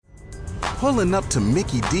Pulling up to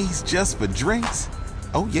Mickey D's just for drinks?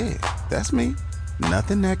 Oh yeah, that's me.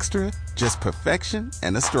 Nothing extra, just perfection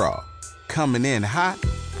and a straw. Coming in hot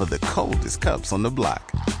for the coldest cups on the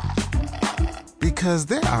block. Because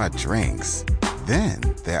there are drinks. Then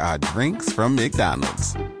there are drinks from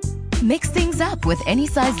McDonald's. Mix things up with any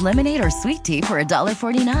size lemonade or sweet tea for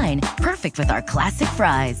 $1.49. Perfect with our classic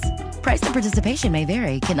fries. Price and participation may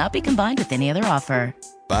vary. Cannot be combined with any other offer.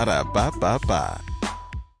 Ba-da-ba-ba-ba.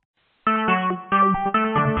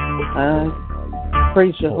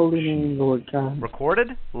 Praise your holy name, Lord God. Recorded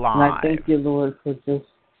live. And I thank you, Lord, for just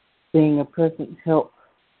being a present help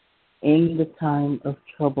in the time of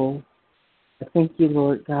trouble. I thank you,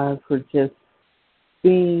 Lord God, for just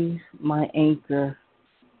being my anchor,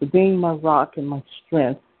 for being my rock and my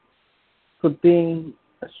strength, for being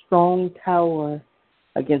a strong tower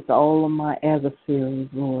against all of my adversaries,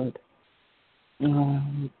 Lord.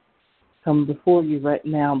 Come before you right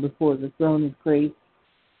now, before the throne of grace.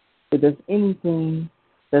 If there's anything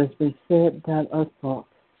that has been said, done, or thought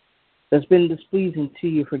that's been displeasing to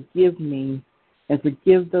you, forgive me and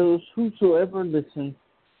forgive those whosoever listen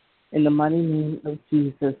in the mighty name of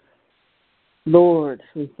Jesus. Lord,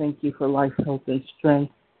 we thank you for life, health, and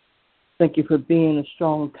strength. Thank you for being a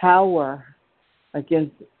strong tower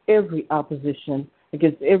against every opposition,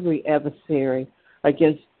 against every adversary,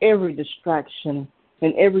 against every distraction,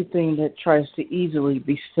 and everything that tries to easily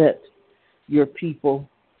beset your people.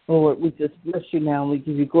 Lord, we just bless you now, and we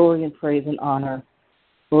give you glory and praise and honor.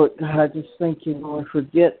 Lord God, I just thank you, Lord, for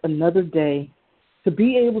yet another day to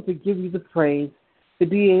be able to give you the praise, to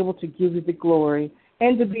be able to give you the glory,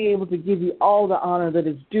 and to be able to give you all the honor that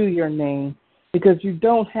is due your name, because you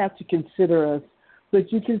don't have to consider us,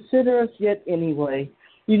 but you consider us yet anyway.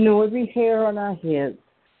 You know every hair on our heads.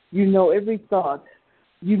 You know every thought.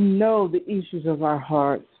 You know the issues of our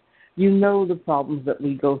hearts. You know the problems that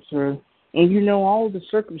we go through. And you know all the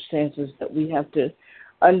circumstances that we have to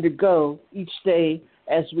undergo each day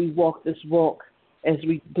as we walk this walk, as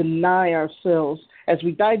we deny ourselves, as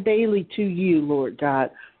we die daily to you, Lord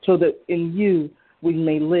God, so that in you we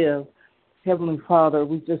may live. Heavenly Father,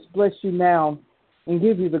 we just bless you now and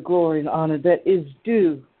give you the glory and honor that is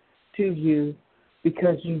due to you,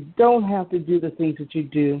 because you don't have to do the things that you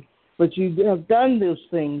do, but you have done those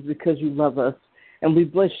things because you love us. And we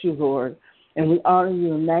bless you, Lord. And we honor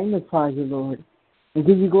you and magnify you, Lord, and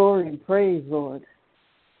give you glory and praise, Lord.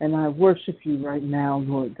 And I worship you right now,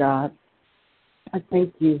 Lord God. I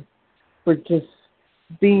thank you for just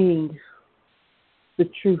being the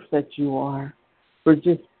truth that you are, for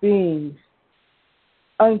just being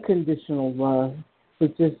unconditional love, for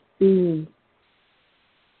just being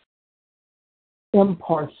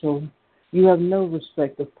impartial. You have no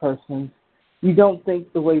respect of persons. You don't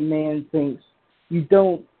think the way man thinks. You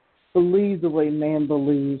don't believe the way man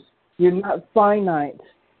believes. You're not finite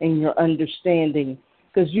in your understanding,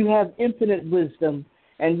 because you have infinite wisdom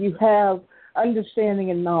and you have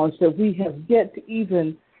understanding and knowledge that we have yet to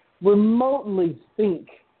even remotely think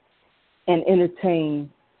and entertain.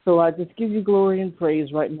 So I just give you glory and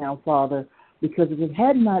praise right now, Father, because if it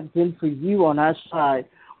had not been for you on our side,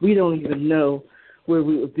 we don't even know where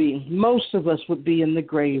we would be. Most of us would be in the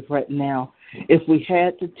grave right now if we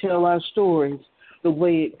had to tell our stories the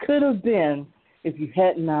way it could have been if you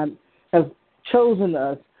had not have chosen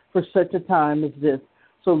us for such a time as this.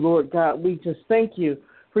 So, Lord God, we just thank you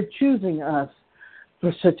for choosing us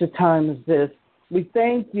for such a time as this. We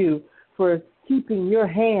thank you for keeping your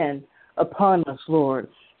hand upon us, Lord.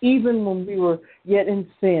 Even when we were yet in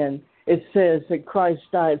sin, it says that Christ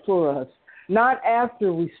died for us. Not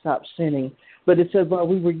after we stopped sinning, but it said while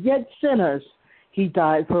we were yet sinners, he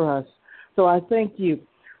died for us. So I thank you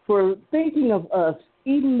for thinking of us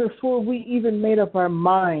even before we even made up our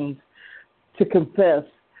minds to confess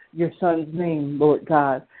your Son's name, Lord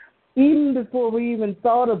God. Even before we even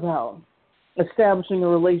thought about establishing a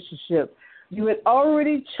relationship, you had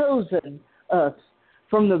already chosen us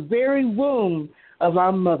from the very womb of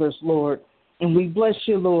our mothers, Lord. And we bless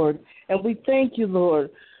you, Lord. And we thank you, Lord,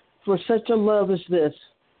 for such a love as this.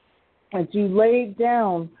 And you laid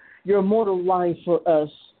down your immortal life for us,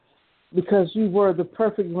 because you were the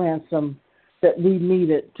perfect ransom that we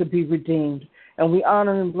needed to be redeemed. And we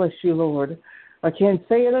honor and bless you, Lord. I can't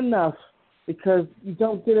say it enough, because you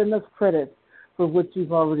don't get enough credit for what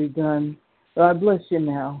you've already done. So I bless you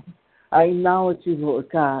now. I acknowledge you, Lord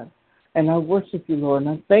God, and I worship you, Lord,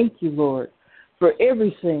 and I thank you, Lord, for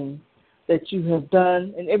everything that you have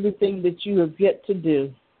done and everything that you have yet to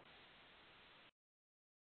do.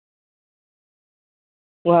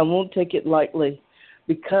 Well, I won't take it lightly,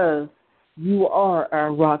 because you are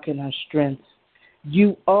our rock and our strength.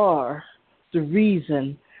 You are the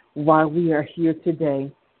reason why we are here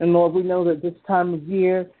today. And Lord, we know that this time of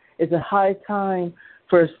year is a high time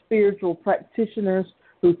for spiritual practitioners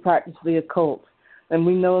who practice the occult. And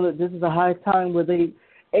we know that this is a high time where they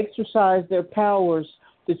exercise their powers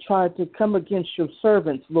to try to come against your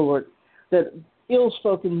servants, Lord, that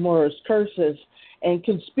ill-spoken words, curses, and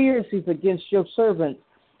conspiracies against your servants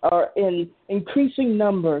are in increasing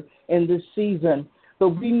number in this season. But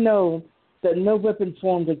we know that no weapon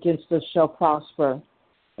formed against us shall prosper.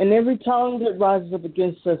 And every tongue that rises up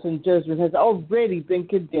against us in judgment has already been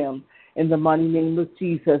condemned in the mighty name of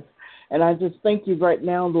Jesus. And I just thank you right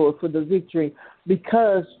now, Lord, for the victory,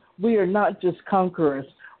 because we are not just conquerors.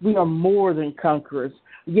 We are more than conquerors.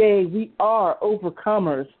 Yea, we are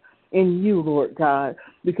overcomers in you, Lord God,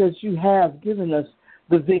 because you have given us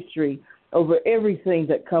the victory over everything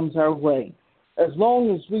that comes our way. As long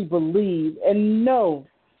as we believe and know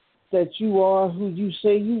that you are who you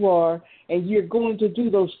say you are, and you're going to do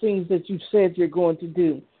those things that you said you're going to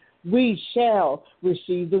do, we shall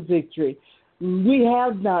receive the victory. We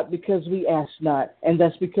have not because we ask not, and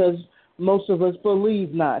that's because most of us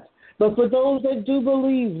believe not. But for those that do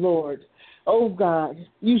believe, Lord, oh God,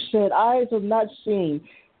 you said eyes have not seen,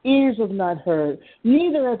 ears have not heard,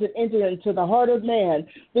 neither has it entered into the heart of man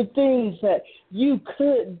the things that you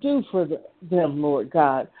could do for them, Lord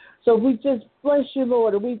God. So we just bless you,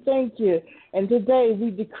 Lord, and we thank you. And today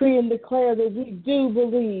we decree and declare that we do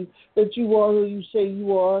believe that you are who you say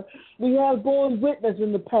you are. We have borne witness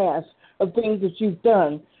in the past of things that you've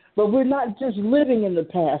done, but we're not just living in the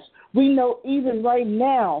past. We know even right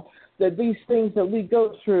now that these things that we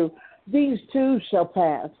go through, these too shall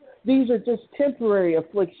pass. These are just temporary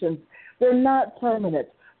afflictions. They're not permanent.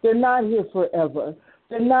 They're not here forever.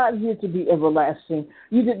 They're not here to be everlasting.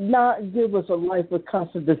 You did not give us a life of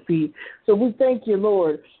constant defeat. So we thank you,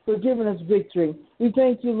 Lord, for giving us victory. We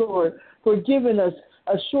thank you, Lord, for giving us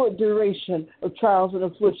a short duration of trials and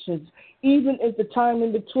afflictions, even if the time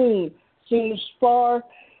in between seems far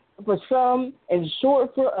for some and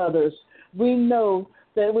short for others. We know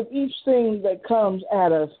that with each thing that comes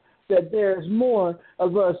at us, that there's more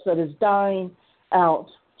of us that is dying out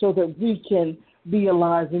so that we can be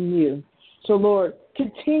alive in you. So, Lord,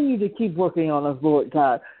 continue to keep working on us, Lord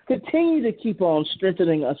God. Continue to keep on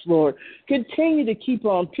strengthening us, Lord. Continue to keep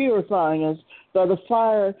on purifying us by the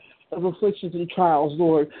fire of afflictions and trials,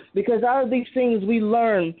 Lord. Because out of these things we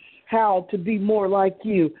learn how to be more like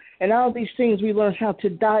you. And out of these things we learn how to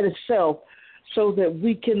die to self so that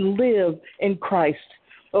we can live in Christ.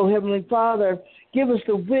 Oh, Heavenly Father, give us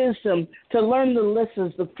the wisdom to learn the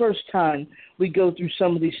lessons the first time we go through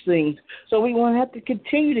some of these things. So we won't have to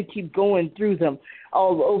continue to keep going through them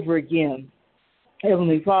all over again.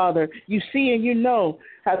 Heavenly Father, you see and you know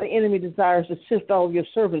how the enemy desires to sift all of your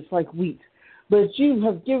servants like wheat. But you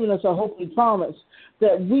have given us a holy promise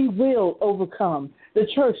that we will overcome. The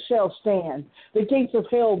church shall stand. The gates of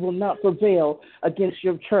hell will not prevail against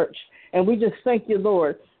your church. And we just thank you,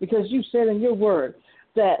 Lord, because you said in your word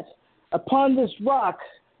that upon this rock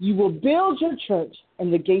you will build your church,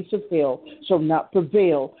 and the gates of hell shall not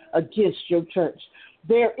prevail against your church.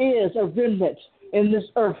 There is a remnant in this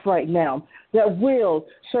earth right now that will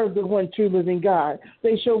serve the one true living God.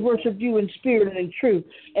 They shall worship you in spirit and in truth,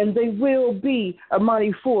 and they will be a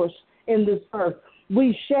mighty force in this earth.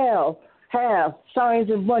 We shall have signs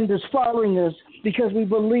and wonders following us because we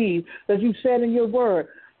believe that you said in your word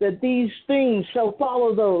that these things shall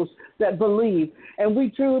follow those that believe. And we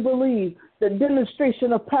truly believe that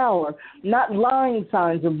demonstration of power, not lying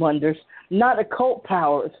signs and wonders, not occult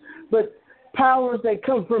powers, but powers that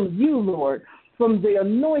come from you, Lord, from the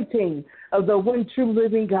anointing of the one true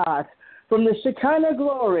living God, from the Shekinah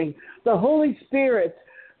glory, the Holy Spirit,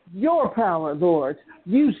 your power, Lord.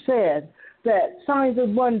 You said that signs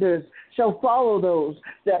and wonders shall follow those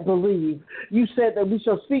that believe. You said that we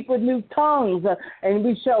shall speak with new tongues and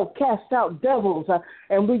we shall cast out devils.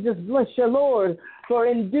 And we just bless you, Lord, for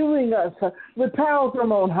enduing us with power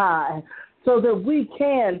from on high so that we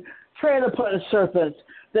can tread upon serpents,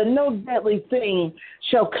 that no deadly thing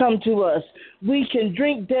shall come to us. We can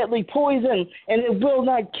drink deadly poison and it will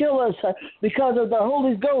not kill us because of the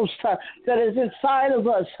Holy Ghost that is inside of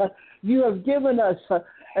us. You have given us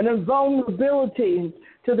an invulnerability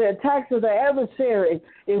to the attacks of the adversary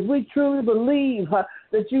if we truly believe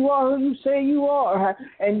that you are who you say you are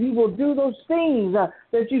and you will do those things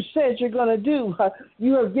that you said you're going to do.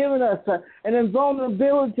 You have given us an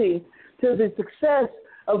invulnerability to the success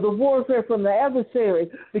of the warfare from the adversary,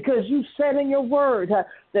 because you said in your word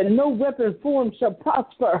that no weapon formed shall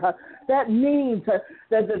prosper. That means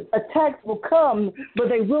that the attacks will come, but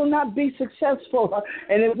they will not be successful.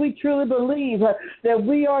 And if we truly believe that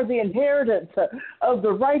we are the inheritance of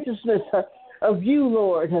the righteousness of you,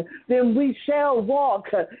 Lord, then we shall walk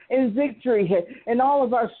in victory in all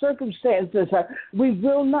of our circumstances. We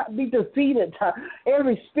will not be defeated.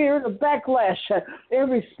 Every spirit of backlash,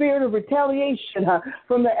 every spirit of retaliation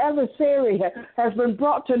from the adversary has been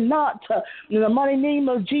brought to naught in the mighty name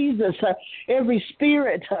of Jesus. Every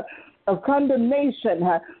spirit of condemnation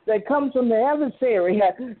that comes from the adversary,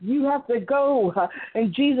 you have to go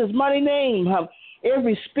in Jesus' mighty name.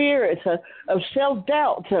 Every spirit of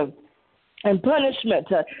self-doubt and punishment,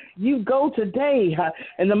 you go today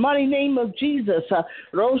in the mighty name of Jesus.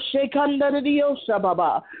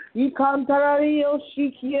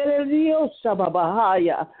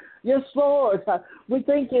 Yes, Lord. We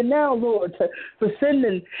thank you now, Lord, for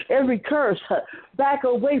sending every curse back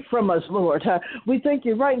away from us, Lord. We thank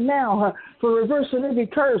you right now for reversing every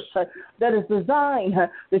curse that is designed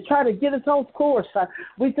to try to get us off course.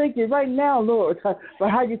 We thank you right now, Lord, for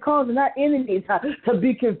how you're causing our enemies to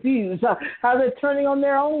be confused, how they're turning on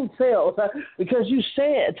their own selves, because you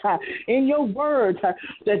said in your word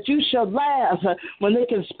that you shall laugh when they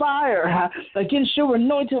conspire against your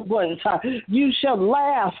anointed ones. You shall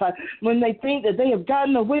laugh when they think that they have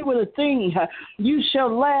gotten away with a thing. You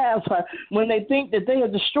shall laugh when they think that they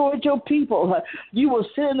have destroyed your people. You will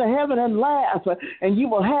sit in the heaven and laugh, and you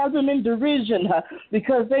will have them in derision,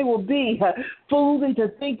 because they will be fooled into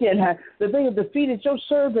thinking that they have defeated your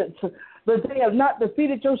servants. But they have not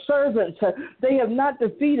defeated your servants. They have not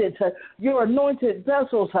defeated your anointed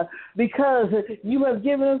vessels, because you have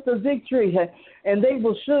given us the victory. And they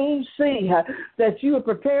will soon see that you have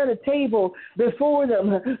prepared a table before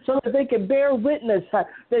them so that they can bear witness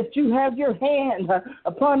that you have your hand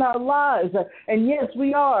upon our lives. And yes,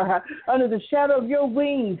 we are under the shadow of your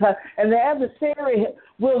wings, and the adversary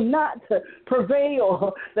will not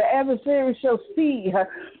prevail. The adversary shall see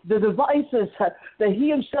the devices that he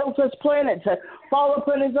himself has planted fall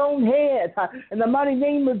upon his own head. In the mighty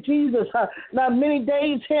name of Jesus, not many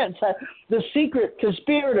days hence, the secret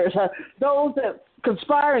conspirators, those that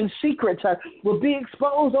conspire in secret, will be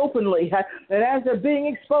exposed openly. And as they're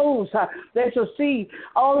being exposed, they shall see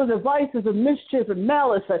all the devices of mischief and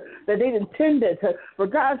malice that they intended for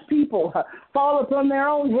God's people fall upon their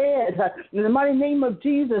own head in the mighty name of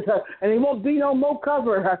Jesus. And there won't be no more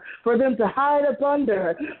cover for them to hide up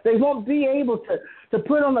under. They won't be able to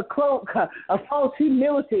put on a cloak of false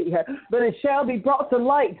humility, but it shall be brought to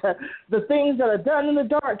light. The things that are done in the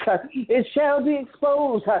dark, it shall be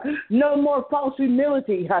exposed. No more false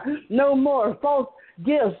humility, no more false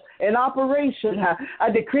gifts in operation. I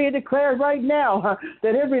decree and declare right now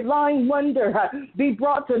that every lying wonder be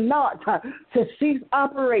brought to naught, to cease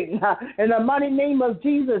operating in the mighty name of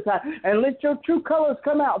Jesus, and let your true colors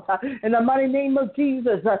come out in the mighty name of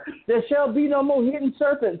Jesus. There shall be no more hidden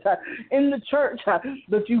serpents in the church,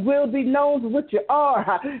 but you will be known for what you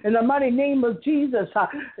are in the mighty name of Jesus.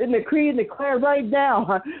 And decree and declare right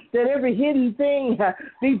now that every hidden thing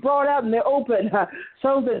be brought out in the open,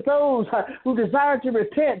 so that those who desire to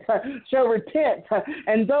repent shall repent,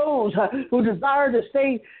 and those who desire to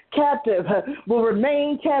stay captive will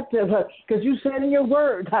remain captive, because you said in your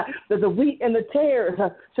word that the wheat and the tares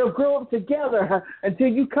shall grow up together until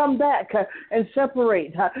you come back and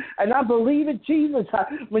separate. And I believe it, Jesus,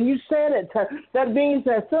 when you said it. That means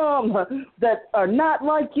that some that are not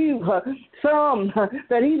like you, some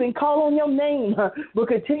that even call on your name, will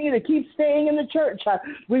continue to keep staying in the church.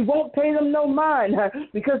 We won't pay them no mind,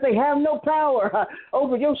 because they have no power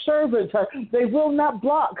over your servants. They will not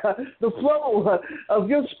block the flow of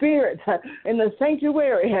your spirit in the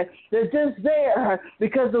sanctuary. They're just there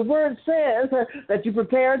because the word says that you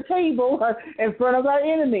prepare a table in front of our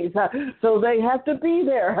enemies. So they have to be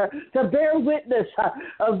there to bear witness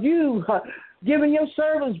of you giving your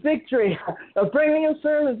servants victory, of bringing your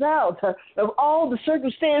servants out of all the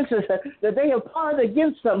circumstances that they have plotted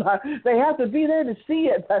against them. They have to be there to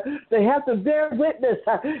see it. They have to bear witness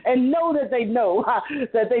and know that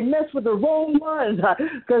they mess with the wrong ones,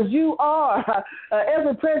 because you are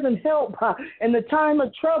ever-present help in the time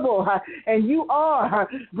of trouble, and you are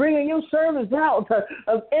bringing your servants out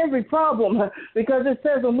of every problem, because it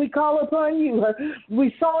says when we call upon you,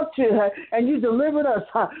 we sought you, and you delivered us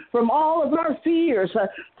from all of our our fears.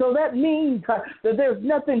 So that means that there's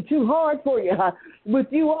nothing too hard for you. With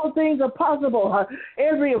you, all things are possible.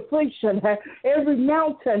 Every affliction, every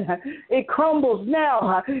mountain, it crumbles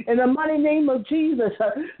now. In the mighty name of Jesus,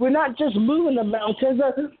 we're not just moving the mountains.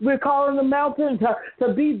 We're calling the mountains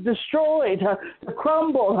to be destroyed, to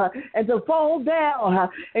crumble, and to fall down.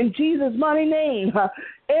 In Jesus' mighty name,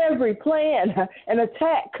 every plan and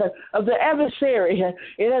attack of the adversary,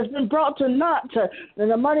 it has been brought to naught. In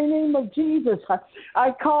the mighty name of Jesus,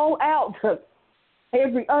 I call out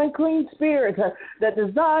every unclean spirit that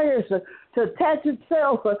desires to attach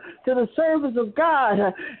itself to the service of God,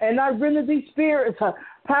 and I render these spirits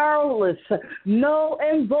powerless, null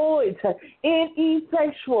and void,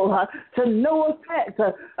 ineffectual, to no effect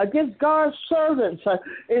against God's servants.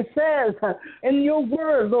 It says in your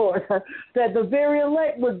word, Lord, that the very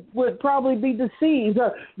elect would probably be deceived,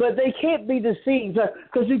 but they can't be deceived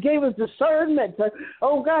because you gave us discernment.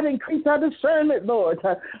 Oh, God, increase our discernment, Lord.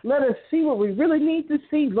 Let us see what we really need to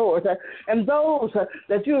see, Lord. And those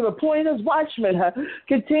that you have appointed as watchmen,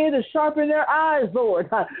 continue to sharpen their eyes, Lord.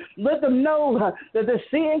 Let them know that they're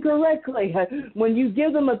seeing correctly when you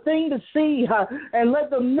give them a thing to see, and let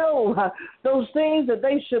them know those things that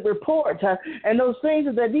they should report and those things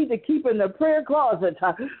that they need to keep in their prayer closet.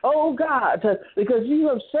 Oh, God, because you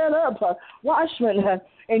have set up watchmen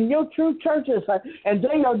in your true churches, and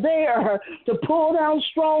they are there to pull down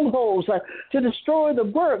strongholds, to destroy the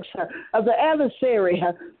works of the adversary,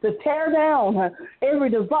 to tear down every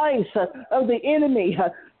device of the enemy,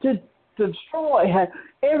 to destroy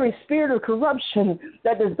every spirit of corruption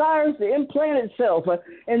that desires to implant itself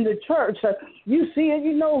in the church. You see and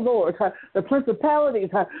you know, Lord, the principalities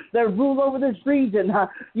that rule over this region.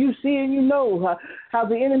 You see and you know how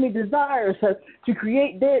the enemy desires to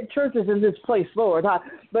create dead churches in this place, Lord.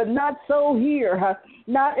 But not so here.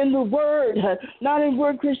 Not in the Word, not in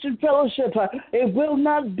Word Christian Fellowship. It will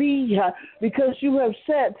not be because you have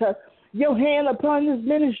set your hand upon this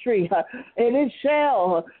ministry, and it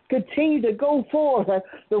shall continue to go forth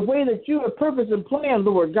the way that you have purposed and planned,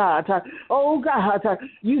 Lord God. Oh, God,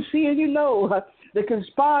 you see and you know the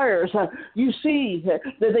conspirers. You see that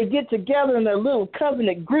they get together in their little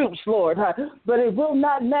covenant groups, Lord. But it will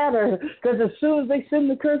not matter, because as soon as they send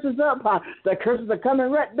the curses up, the curses are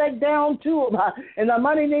coming right back down to them. In the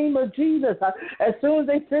mighty name of Jesus, as soon as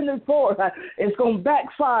they send it forth, it's going to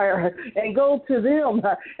backfire and go to them.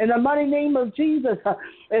 In the mighty name of Jesus,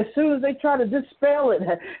 as soon as they try to dispel it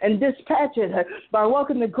and dispatch it by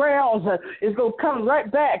walking the grounds, it's going to come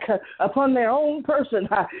right back upon their own person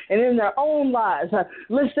and in their own lives.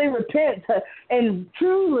 Lest they repent and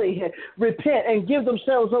truly repent and give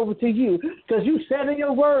themselves over to you, because you said in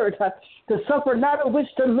your word to suffer not a wish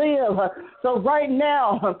to live. So right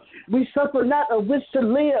now, we suffer not a wish to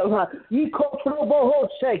live. It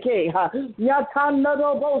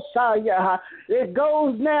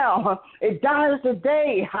goes now. It dies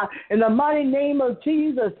today. In the mighty name of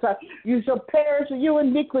Jesus, you shall perish in your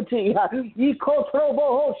iniquity.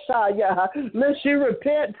 Lest you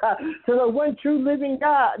repent to the one true living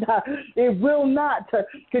God. It will not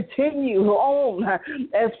continue on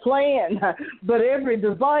as planned, but every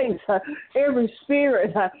device, every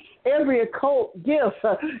spirit, every occult gift,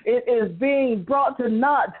 it is being brought to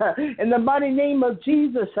naught in the mighty name of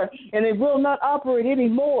Jesus, and it will not operate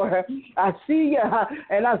anymore. I see you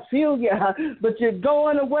and I feel you, but you're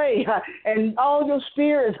going away, and all your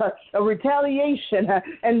spirits of retaliation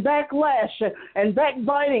and backlash and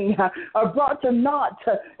backbiting are brought to naught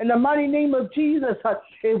in the mighty name of Jesus.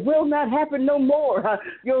 It will not happen no more.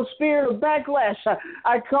 Your spirit of backlash,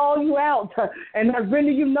 I call you out and I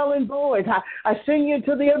render you null and void. I send you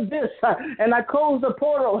to the abyss and I close the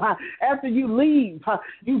portal. After you leave,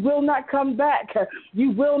 you will not come back.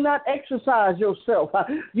 You will not exercise yourself.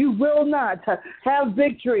 You will not have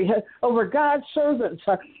victory over God's servants.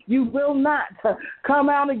 You will not come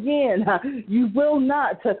out again. You will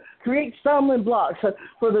not create stumbling blocks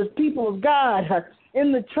for the people of God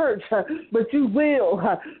in the church, but you will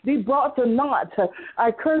be brought to naught. I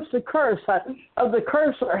curse the curse of the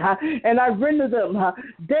cursor, and I render them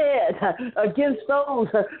dead against those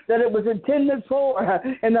that it was intended for.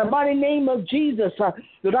 In the mighty name of Jesus,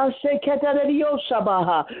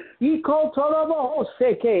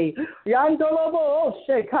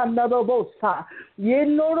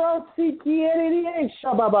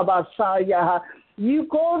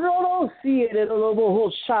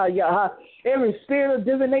 every spirit of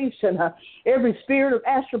divination, every spirit of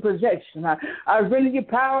astral projection, I render you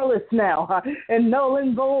powerless now and null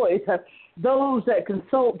and void. Those that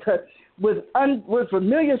consult with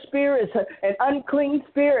familiar spirits and unclean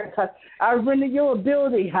spirits. I render your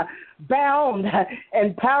ability bound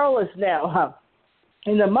and powerless now.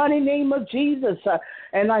 In the mighty name of Jesus,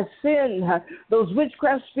 and I send those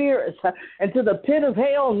witchcraft spirits into the pit of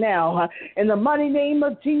hell now, in the mighty name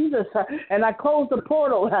of Jesus, and I close the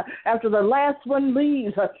portal after the last one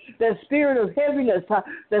leaves, that spirit of heaviness,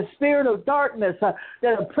 that spirit of darkness,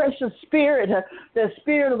 that oppressive spirit, that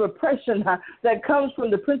spirit of oppression that comes from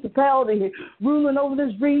the principality ruling over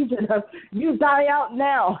this region. You die out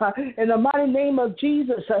now, in the mighty name of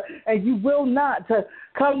Jesus, and you will not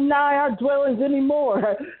come nigh our dwellings anymore.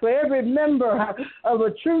 For every member of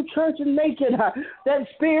a true church in Macon, that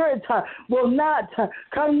spirit will not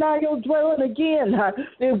come nigh your dwelling again.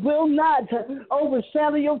 It will not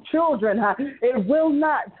overshadow your children. It will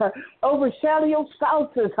not overshadow your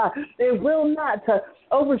spouses. It will not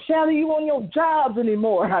overshadow you on your jobs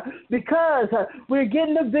anymore, because we're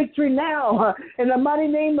getting the victory now in the mighty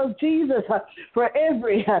name of Jesus. For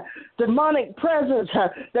every demonic presence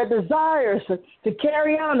that desires to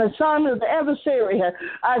carry on the assignment of the adversary,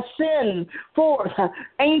 I send forth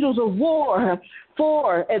angels of war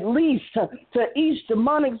for at least to each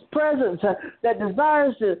demonic presence that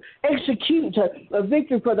desires to execute a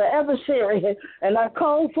victory for the adversary. And I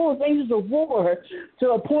call forth angels of war to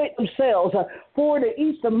appoint themselves for to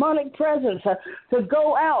each demonic presence to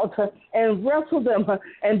go out and wrestle them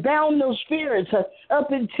and bound those spirits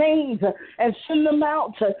up in chains and send them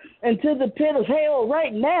out into the pit of hell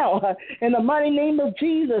right now in the mighty name of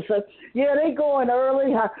Jesus. Yeah, they going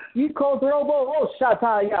early. You call Robo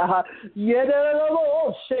Shataya. Yeah,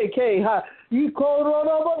 you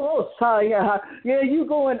yeah, you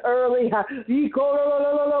going early. You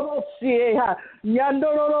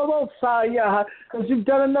because you've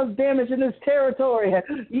done enough damage in this territory.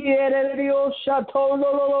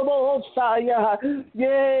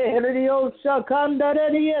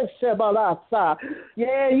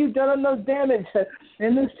 Yeah, you've done enough damage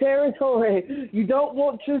in this territory. You don't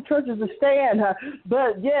want true churches to stand,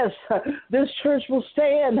 but yes, this church will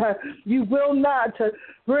stand. You will not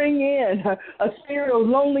bring in a spirit of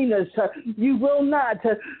loneliness. You will not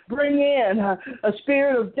bring in a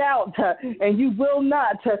spirit of doubt, and you will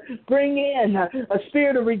not bring in a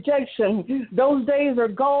spirit of rejection. Those days are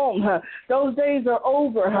gone. Those days are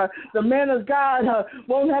over. The man of God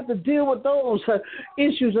won't have to deal with those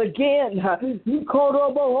issues again. You call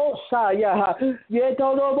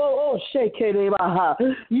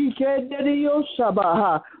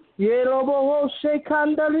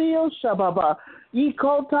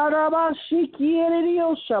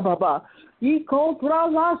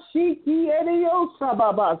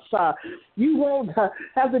you won't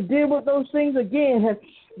have to deal with those things again.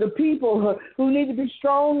 The people who need to be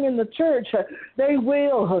strong in the church, they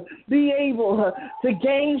will be able to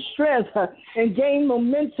gain strength and gain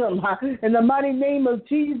momentum in the mighty name of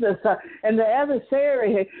Jesus. And the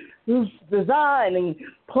adversary who's designing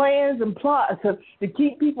plans and plots to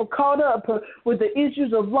keep people caught up with the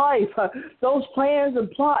issues of life, those plans and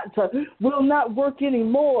plots will not work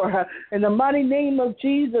anymore. In the mighty name of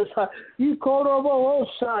Jesus, you called over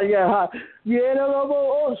Osaya.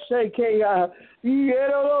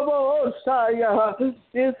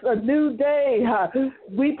 It's a new day.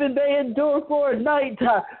 Weeping may endure for a night,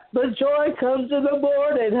 but joy comes in the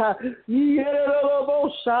morning.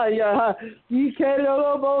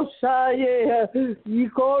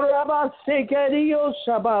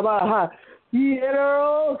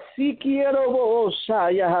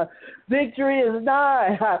 Victory is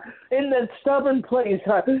nigh in that stubborn place,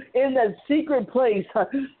 in that secret place,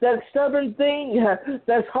 that stubborn thing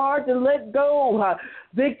that's hard to let go.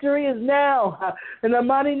 Victory is now in the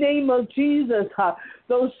mighty name of Jesus.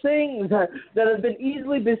 Those things that have been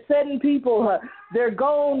easily besetting people, they're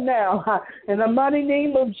gone now in the mighty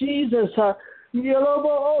name of Jesus.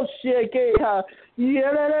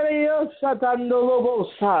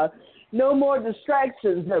 No more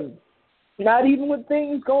distractions. Not even with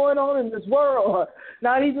things going on in this world,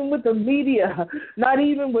 not even with the media, not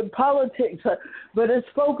even with politics, but it's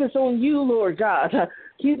focused on you, Lord God.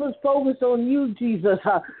 Keep us focused on you, Jesus.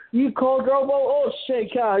 You called Robo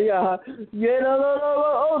Oshekaya,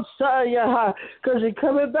 because you're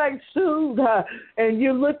coming back soon, and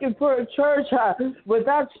you're looking for a church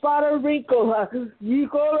without spot or wrinkle. You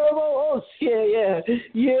called Robo Oshekaya,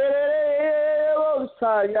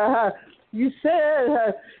 you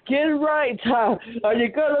said, get right, or you're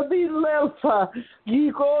going to be left.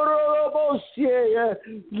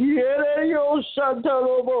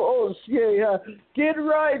 Get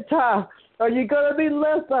right, Are you going to be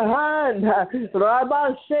left behind?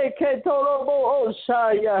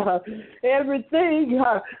 Everything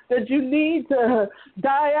that you need to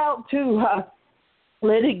die out to,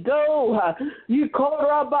 let it go. You call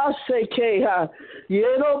Rabaseke.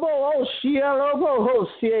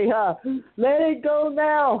 Let it go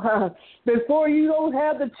now. Before you don't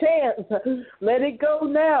have the chance. Let it go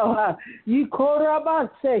now. You call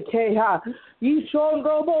Rabaseke. You show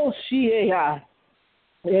Roboshia.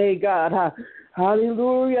 Hey God.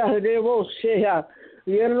 Hallelujah.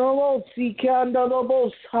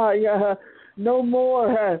 No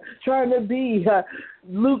more trying to be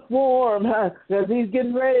lukewarm, because he's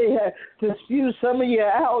getting ready to spew some of you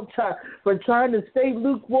out for trying to stay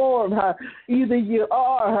lukewarm. Either you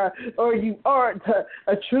are or you aren't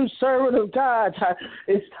a true servant of God.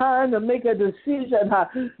 It's time to make a decision.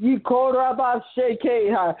 You call Rabbi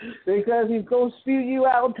Sheke, because he's going to spew you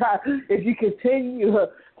out if you continue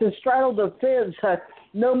to straddle the fence.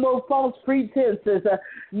 No more false pretenses.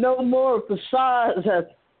 No more facades.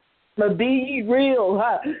 But be ye real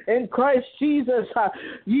in Christ Jesus.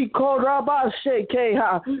 Ye call Rabbi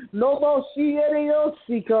Sheke. No more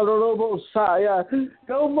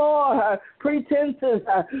no more pretenses,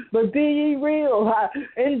 but be ye real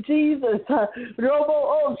in Jesus.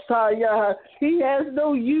 He has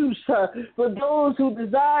no use for those who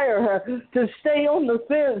desire to stay on the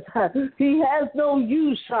fence. He has no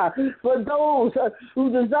use for those who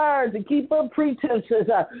desire to keep up pretenses.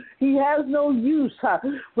 He has no use for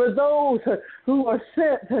those who are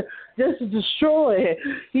sent just to destroy.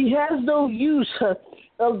 He has no use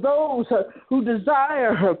of those who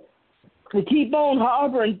desire to keep on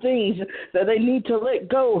harboring things that they need to let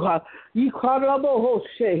go.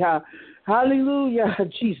 Hallelujah,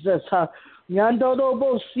 Jesus.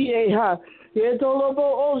 Hey,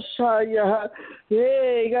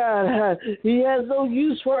 God, he has no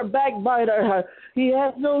use for a backbiter. He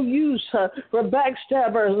has no use for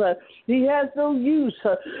backstabbers. He has no use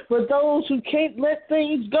for those who can't let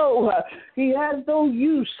things go. He has no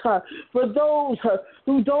use for those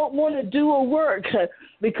who don't want to do a work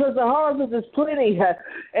because the harvest is plenty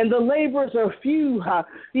and the laborers are few.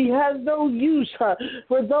 He has no use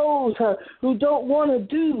for those who don't want to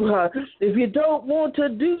do. If you don't want to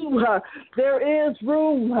do, there is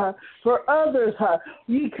room for others.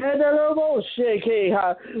 You cannot shake.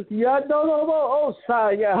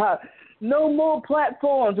 No more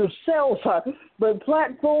platforms of self, but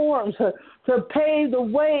platforms to pave the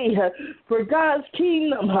way for God's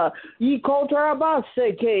kingdom. In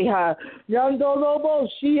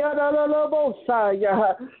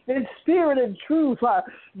spirit and truth.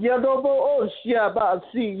 You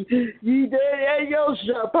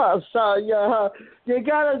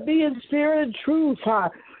gotta be in spirit and truth.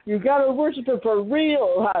 You got to worship it for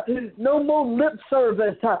real. No more lip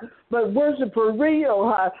service, but worship for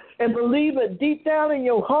real and believe it deep down in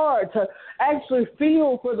your heart. Actually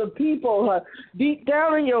feel for the people deep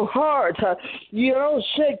down in your heart. You know,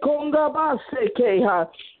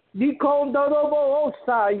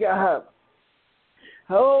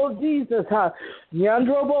 oh, Jesus.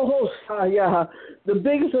 The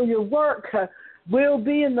biggest of your work will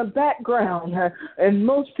be in the background, and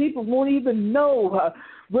most people won't even know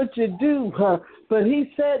what you do. But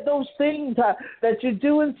he said those things that you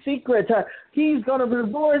do in secret, he's going to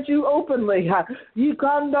reward you openly. You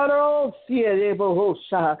can't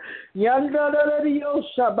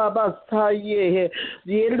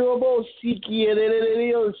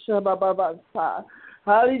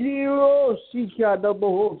Hallelujah.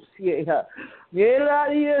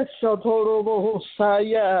 Yelaria Shotoro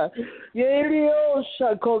Bohosaya, Yelio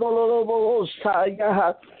Shakoro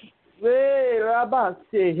Bohosaya,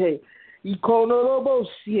 Rabase,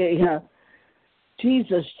 Iconolobosia.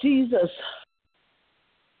 Jesus, Jesus,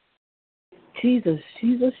 Jesus,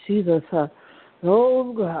 Jesus, Jesus.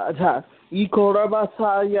 Oh God,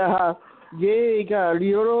 Icorabasaya, Yega,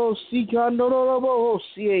 Liro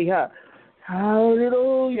Sikandorobosia.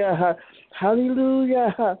 Hallelujah,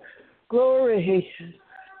 hallelujah. Glory.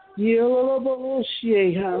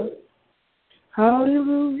 Hallelujah.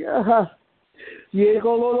 Hallelujah.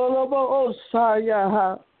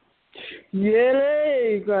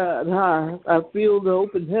 God. I feel the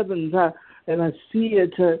open heavens and I see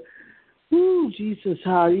it. Jesus.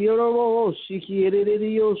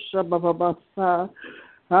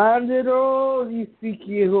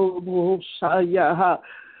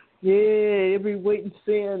 Yeah, every weight and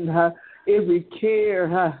sin, every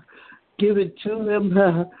care. Give it to him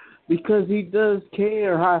because he does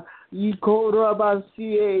care. Because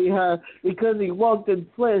he walked in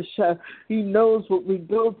flesh. He knows what we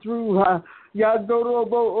go through.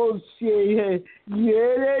 Yadorobo Osie,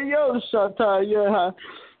 Yere Yosata, Yaha,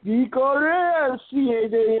 Yikore,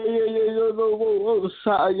 Yadorobo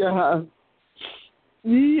Osaya,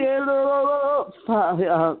 Yadorobo.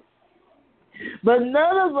 But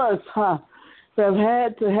none of us have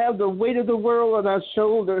had to have the weight of the world on our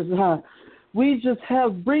shoulders. We just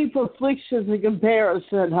have brief afflictions in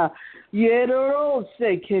comparison.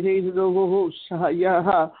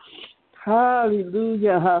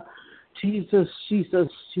 Hallelujah. Jesus, Jesus,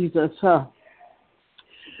 Jesus.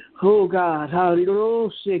 Oh God. Hallelujah.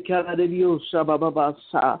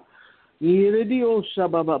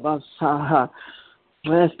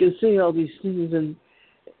 I ask you to say all these things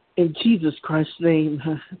in Jesus Christ's name.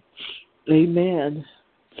 Amen.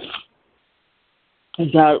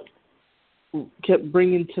 And God kept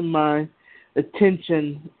bringing to my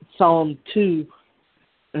attention Psalm 2.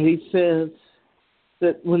 And he says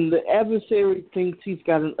that when the adversary thinks he's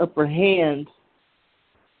got an upper hand,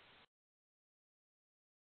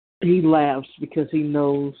 he laughs because he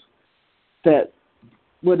knows that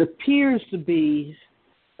what appears to be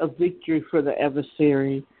a victory for the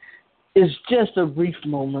adversary is just a brief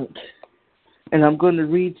moment. And I'm going to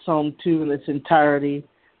read Psalm 2 in its entirety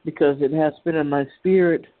because it has been in my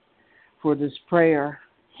spirit for this prayer.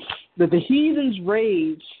 That the heathens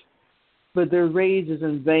rage, but their rage is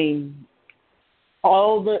in vain.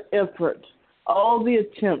 All the effort, all the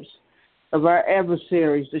attempts of our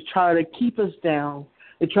adversaries to try to keep us down,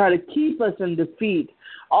 to try to keep us in defeat,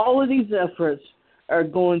 all of these efforts are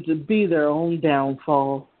going to be their own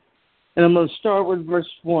downfall. And I'm going to start with verse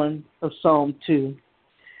 1 of Psalm 2.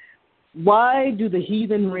 Why do the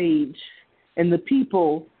heathen rage, and the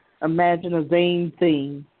people imagine a vain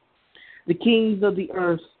thing? The kings of the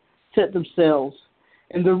earth set themselves,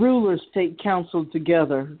 and the rulers take counsel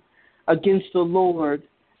together against the Lord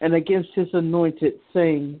and against his anointed,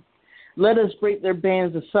 saying, let us break their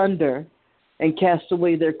bands asunder and cast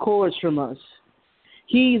away their cords from us.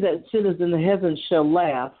 He that sitteth in the heavens shall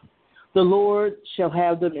laugh. The Lord shall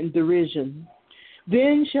have them in derision.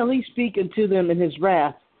 Then shall he speak unto them in his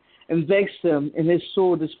wrath, and vex them in his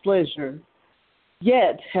sore displeasure.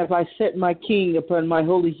 Yet have I set my king upon my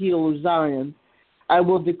holy hill of Zion. I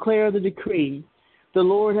will declare the decree. The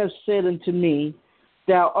Lord hath said unto me,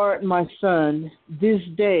 thou art my son, this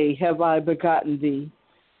day have I begotten thee.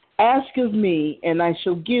 Ask of me, and I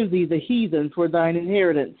shall give thee the heathen for thine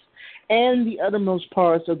inheritance, and the uttermost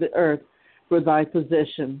parts of the earth for thy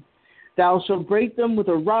possession. Thou shalt break them with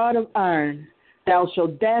a rod of iron. Thou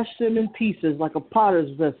shalt dash them in pieces like a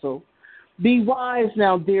potter's vessel. Be wise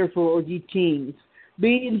now, therefore, O ye kings.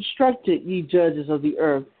 Be instructed, ye judges of the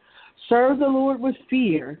earth. Serve the Lord with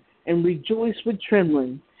fear, and rejoice with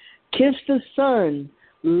trembling. Kiss the Son,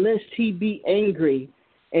 lest he be angry,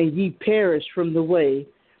 and ye perish from the way.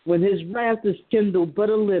 When his wrath is kindled but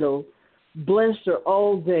a little, blessed are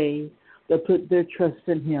all they that put their trust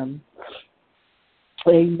in him.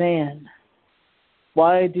 Amen.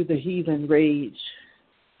 Why do the heathen rage?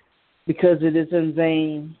 Because it is in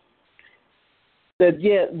vain. That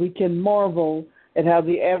yet we can marvel at how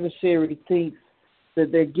the adversary thinks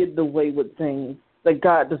that they're getting away with things that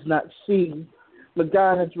God does not see. But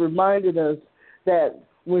God has reminded us that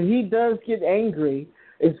when he does get angry,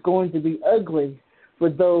 it's going to be ugly for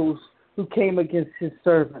those who came against his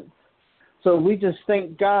servants. So we just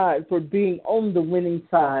thank God for being on the winning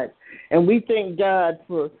side. And we thank God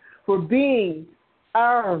for being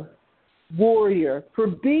our warrior, for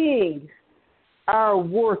being our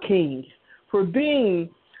war king, for being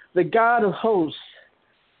the God of hosts,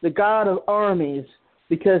 the God of armies,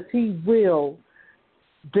 because he will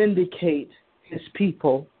vindicate his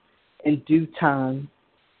people in due time.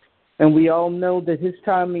 And we all know that his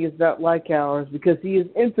timing is not like ours because he is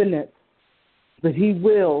infinite, but he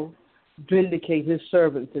will vindicate his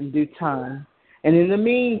servants in due time. And in the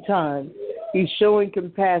meantime, he's showing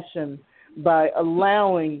compassion by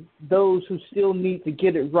allowing those who still need to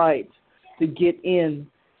get it right to get in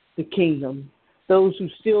the kingdom, those who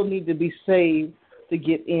still need to be saved to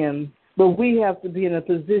get in. But we have to be in a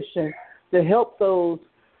position to help those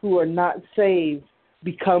who are not saved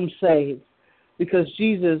become saved, because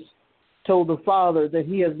Jesus told the Father that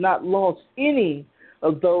he has not lost any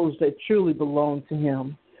of those that truly belong to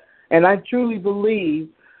him. And I truly believe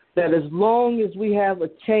that as long as we have a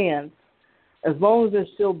chance, as long as there's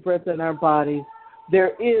still breath in our bodies,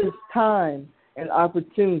 there is time and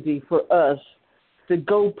opportunity for us to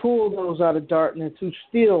go pull those out of darkness who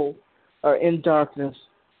still are in darkness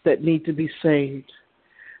that need to be saved.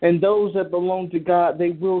 And those that belong to God,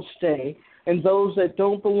 they will stay. And those that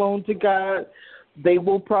don't belong to God, they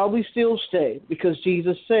will probably still stay, because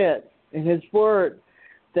Jesus said in his word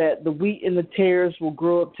that the wheat and the tares will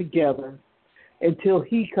grow up together until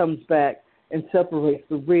he comes back and separates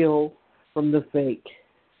the real from the fake.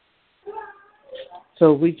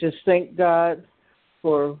 So we just thank God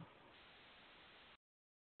for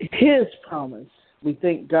his promise. We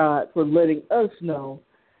thank God for letting us know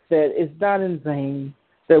that it's not in vain,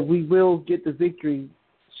 that we will get the victory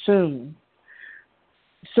soon.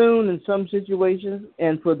 Soon in some situations,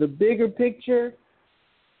 and for the bigger picture,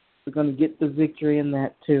 we're going to get the victory in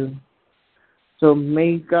that too. So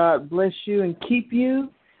may God bless you and keep you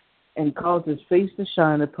and cause his face to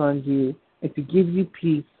shine upon you and to give you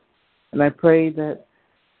peace. And I pray that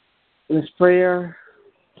this prayer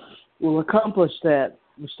will accomplish that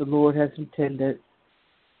which the Lord has intended.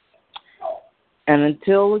 And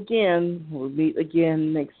until again, we'll meet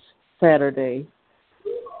again next Saturday,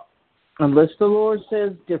 unless the Lord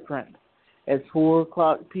says different, at 4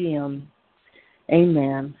 o'clock p.m.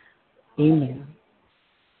 Amen. Amen.